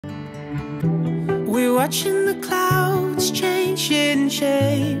We're watching the clouds changing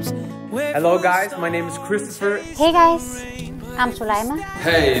shapes. Hello guys, my name is Christopher. Hey guys, I'm Soleima.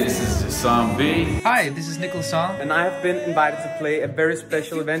 Hey, this is Isam B. Hi, this is Niklas Sahl. And I have been invited to play a very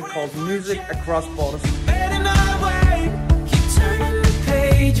special event called Music Across Borders.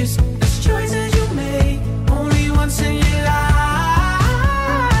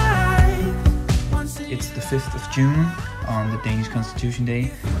 It's the 5th of June on the Danish Constitution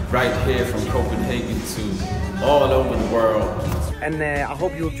Day. Right here from Copenhagen to all over the world. And I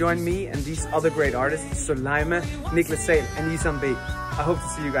hope you'll join me and these other great artists, Soleima, Niklas Sahl and Isam B. I hope to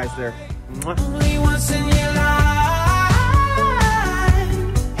see you guys there. Mwah.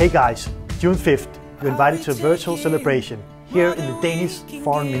 Hey guys, June 5th, you're invited to a virtual celebration here in the Danish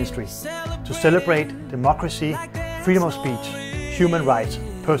Foreign Ministry to celebrate democracy, freedom of speech, human rights,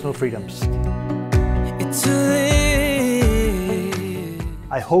 personal freedoms.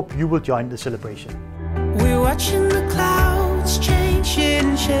 I hope you will join the celebration. We're watching the clouds.